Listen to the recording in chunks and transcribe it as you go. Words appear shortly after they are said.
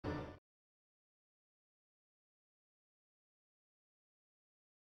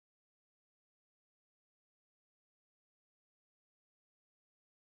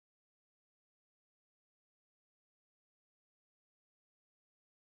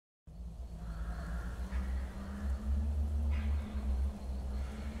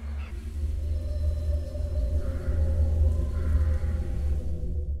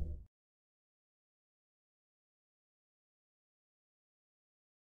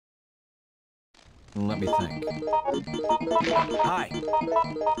Let me think. Hi.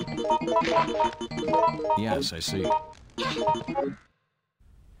 Yes, I see. Huh?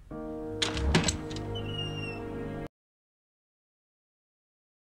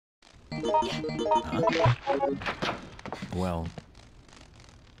 Well...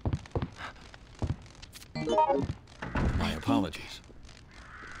 my apologies.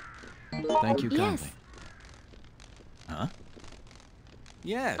 Thank you kindly. Yes. Huh?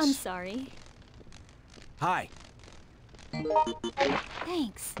 Yes. I'm sorry. Hi.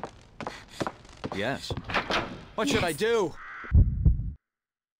 Thanks. Yes. What should I do?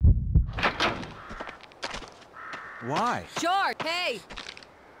 Why? George, hey!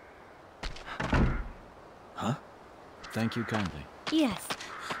 Huh? Thank you kindly. Yes.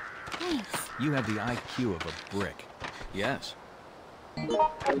 Thanks. You have the IQ of a brick. Yes.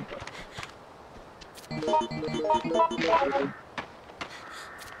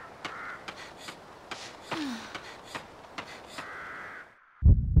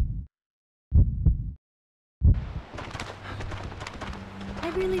 I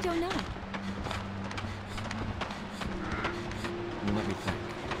really don't know. Let me think.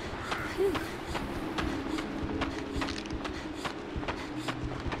 Phew.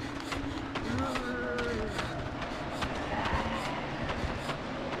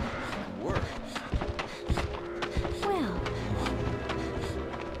 Word. Well,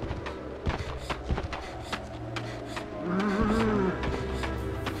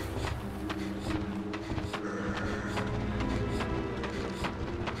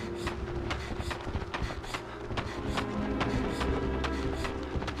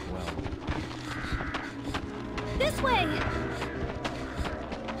 Well, this way!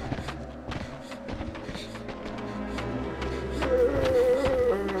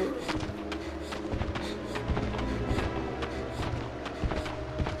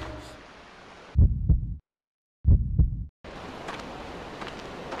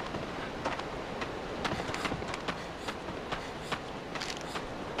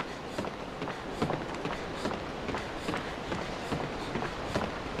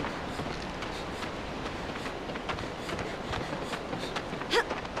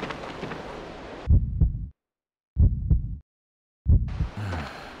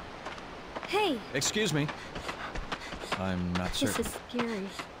 Hey, excuse me. I'm not this certain. is scary.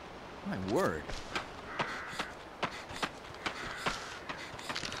 My word.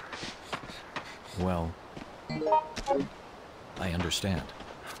 Well, I understand.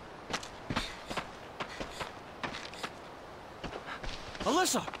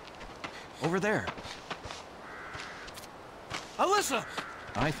 Alyssa! Over there. Alyssa!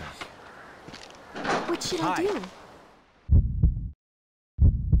 I think. What should Hi. I do?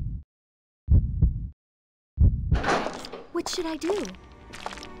 What should I do?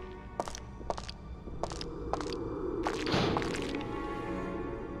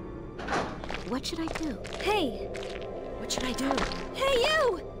 What should I do? Hey! What should I do? Hey,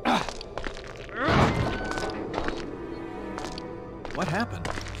 you! What happened?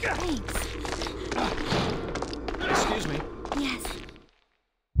 Thanks. Excuse me. Yes.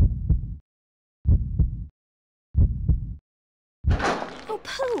 Oh,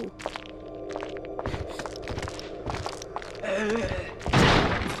 poo!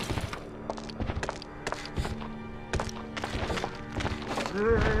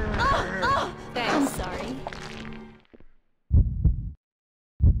 Oh! Thanks. I'm sorry.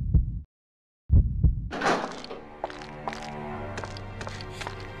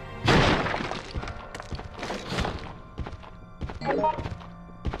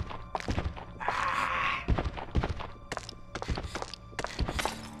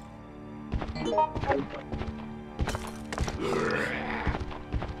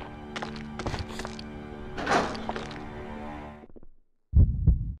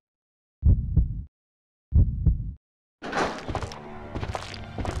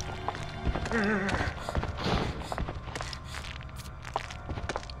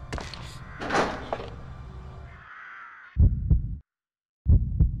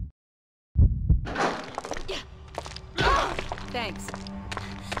 Thanks.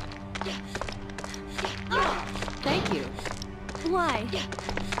 Thank you. Why?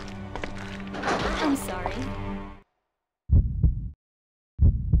 I'm sorry.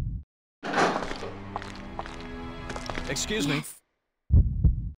 Excuse me. Yes.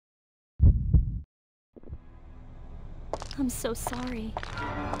 I'm so sorry.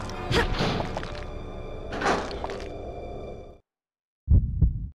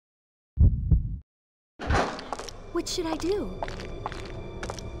 What should I do?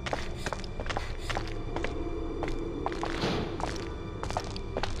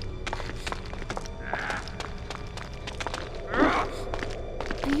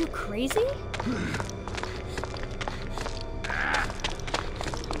 crazy?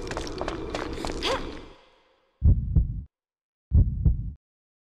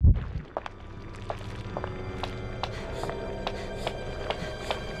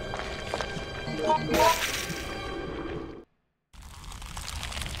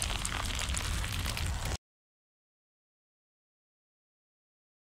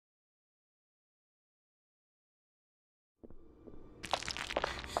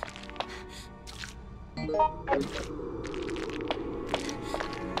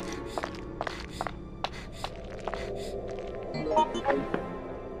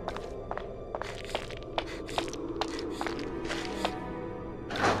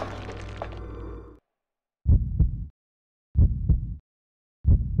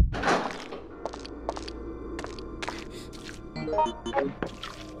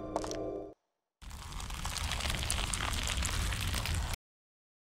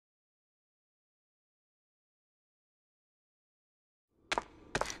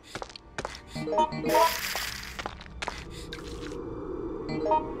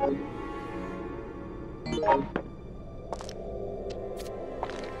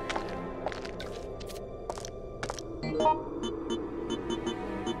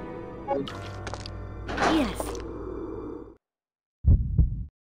 Yes.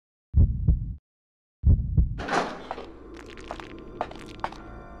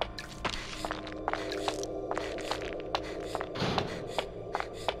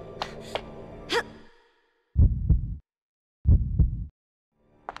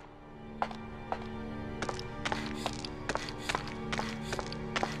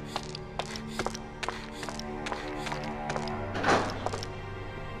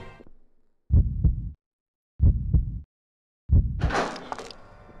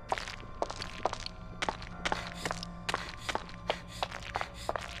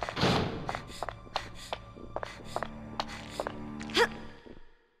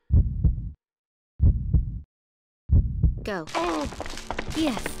 Go.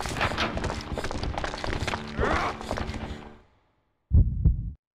 Yes.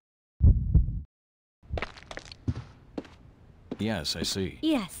 Yes, I see.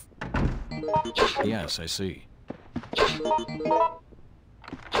 Yes. Yes, I see.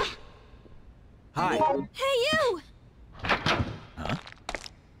 Hi. Hey, you! Huh?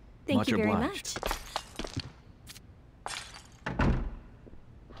 Thank Much you very obliged. much.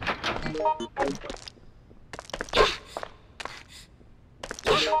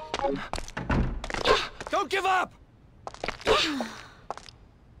 Don't give up!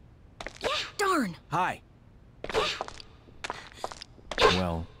 Darn! Hi.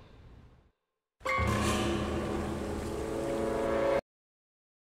 Well...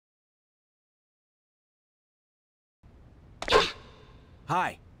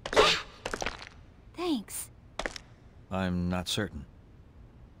 Hi. Thanks. I'm not certain.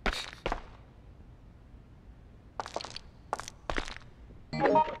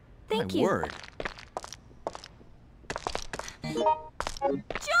 Thank My you. word.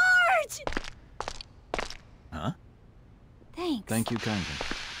 George! Huh? Thanks. Thank you kindly.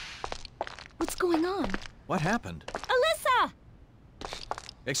 What's going on? What happened? Alyssa!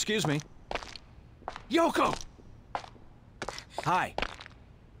 Excuse me. Yoko! Hi.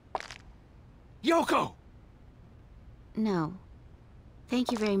 Yoko! No.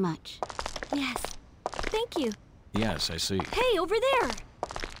 Thank you very much. Yes. Thank you. Yes, I see. Hey, over there!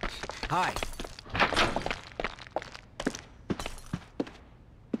 Hi.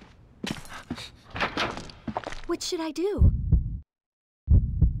 What should I do?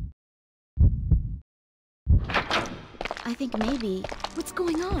 I think maybe... What's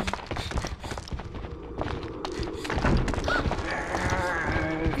going on?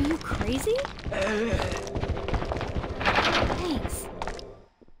 Are you crazy? Thanks.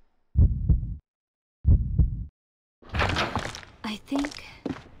 I think...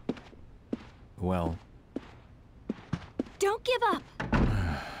 Well... Don't give up!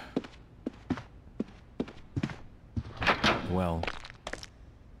 Well...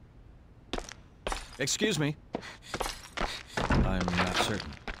 Excuse me. I'm not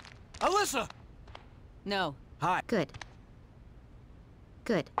certain. Alyssa! No, Hi. Good.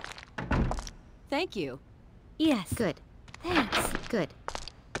 Good. thank you. Yes. Good. Thanks. Good.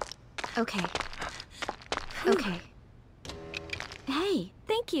 Okay. Okay. Hey,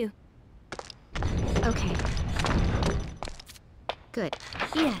 thank you. Okay. Good.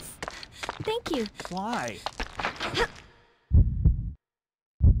 Yes. Thank you. Why?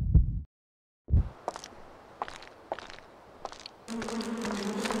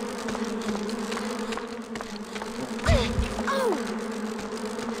 Oh!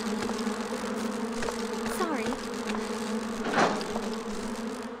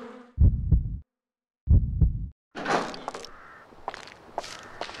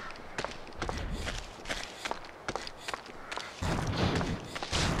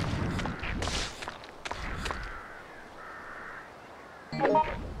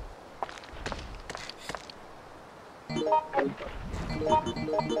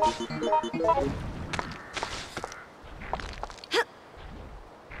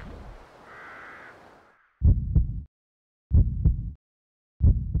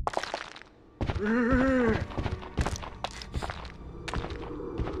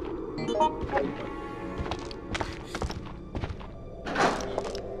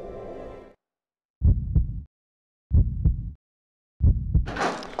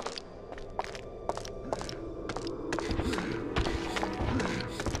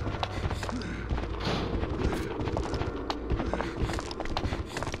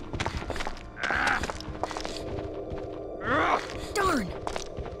 Darn!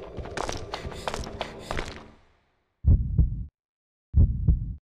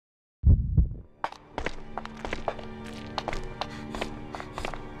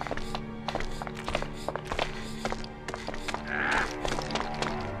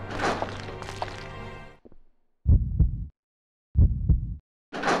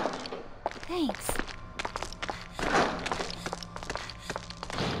 Thanks.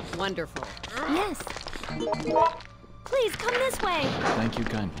 Wonderful. Yes. Please come this way. Thank you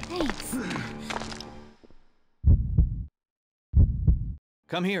kindly. Thanks.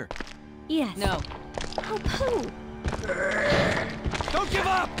 Come here. Yes. No. Oh, poo. Don't give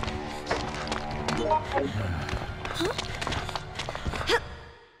up!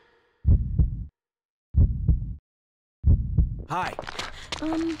 Hi.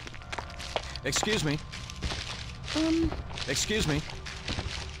 Excuse me. Excuse me.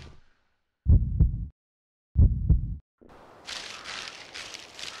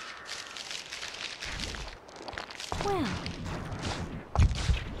 Well,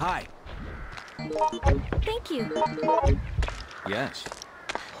 Hi. thank you. Yes.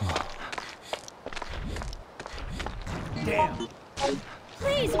 Damn.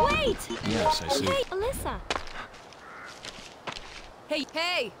 Please, wait! Yes, I see. Hey, Alyssa. Hey,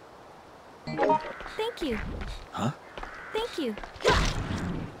 hey! Thank you. Huh? Thank you.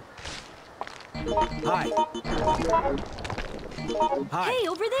 Hi. Hi. Hey,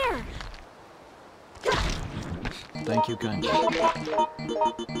 over there. Thank you kindly.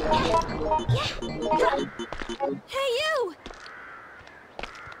 Hey, you!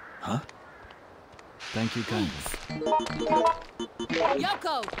 Huh? Thank you kindly.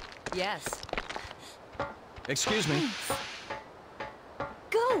 Yoko! Yes. Excuse me. Thanks.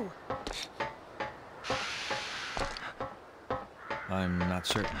 Go! I'm not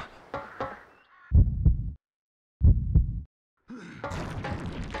certain.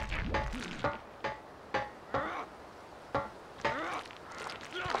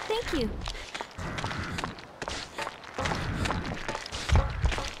 Thank you.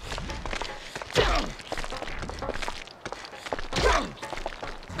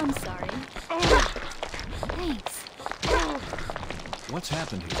 I'm sorry. Thanks. What's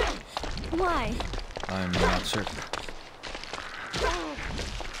happened here? Why? I'm not certain.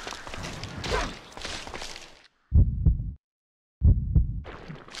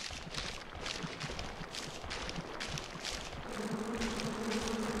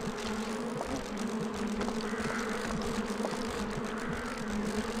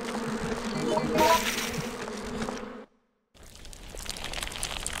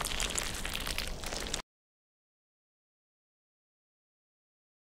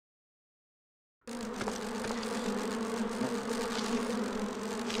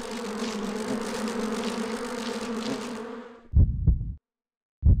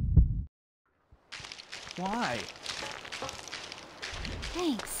 Why?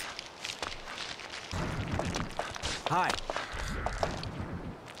 Thanks. Hi.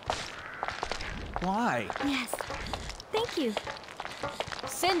 Why? Yes. Thank you.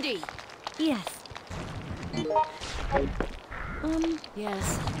 Cindy! Yes.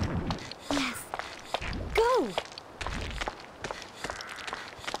 Yes. Yes. Go!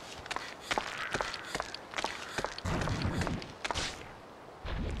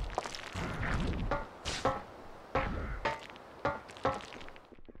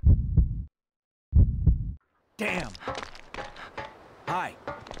 Damn. Hi.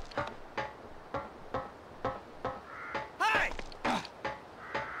 Hi!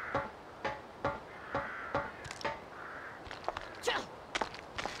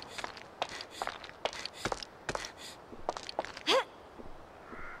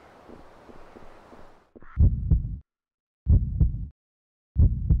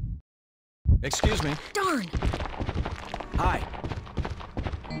 Excuse me. Darn! Hi.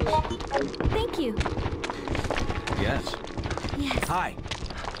 Thank you. Yes. Yes. Hi.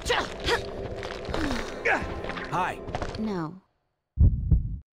 Hi. No.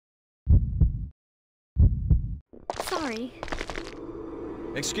 Sorry.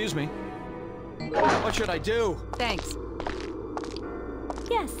 Excuse me. What should I do? Thanks.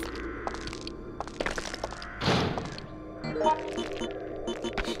 Yes. Why?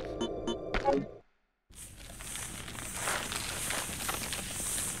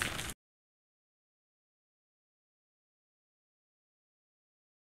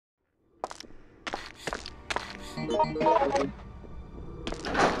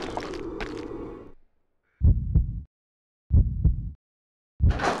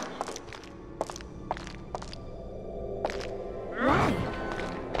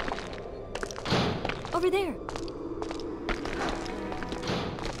 Over there.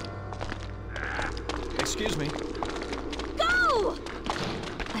 Excuse me. Go!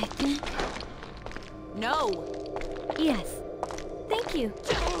 I think... No. Yes. Thank you.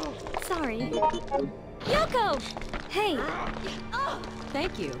 Sorry. Yoko! Hey!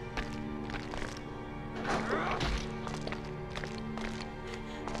 Thank you.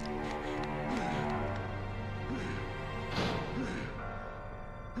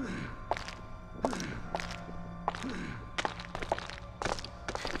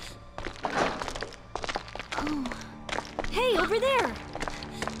 Oh. Hey, over there!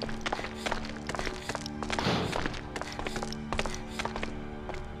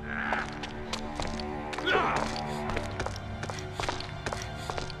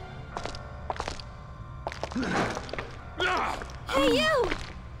 Hey, you!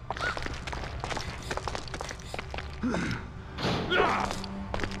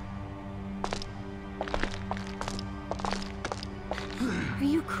 Are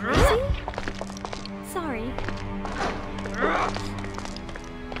you crazy? Sorry.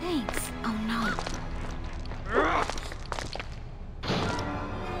 Thanks. Oh no.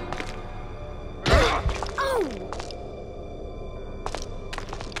 Oh!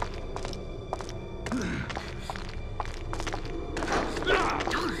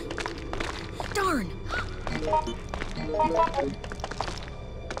 Darn.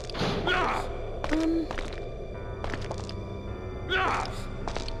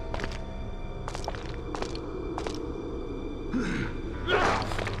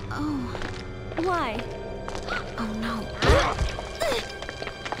 Oh. Why? Oh no.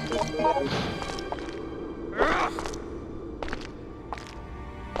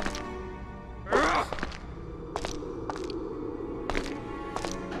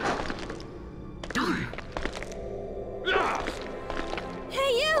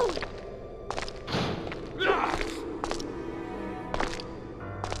 Hey, you!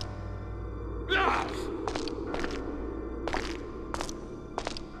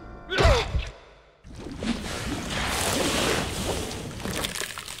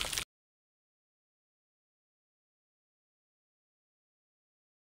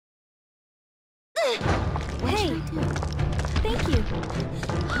 Hey! Thank you.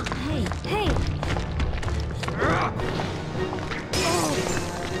 Hey, hey!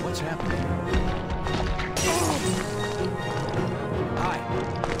 What's happening? Hi.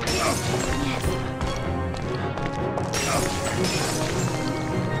 Yes.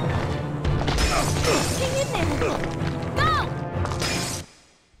 Hang in there! Go!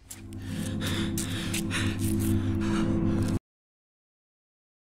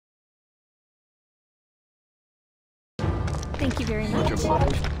 Thank you very much. Much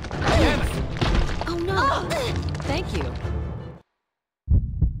obliged. Damn it! Oh no! Thank you.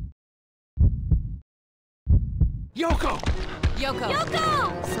 Yoko! Yoko. Yoko!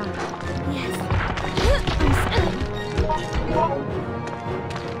 Sorry. Yes.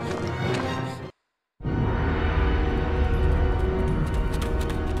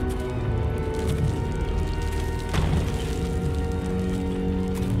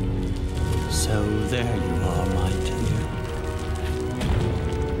 So there you are, my dear.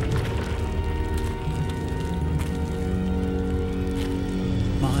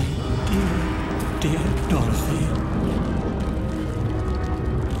 My dear, dear Dorothy.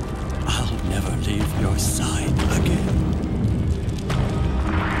 I'll never leave your side again.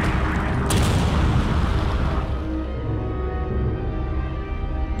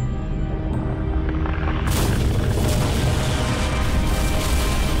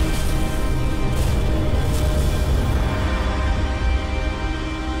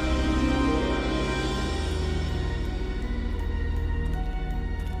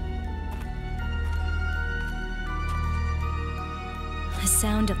 The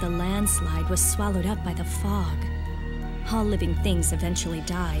sound of the landslide was swallowed up by the fog. All living things eventually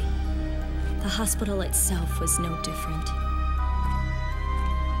die. The hospital itself was no different.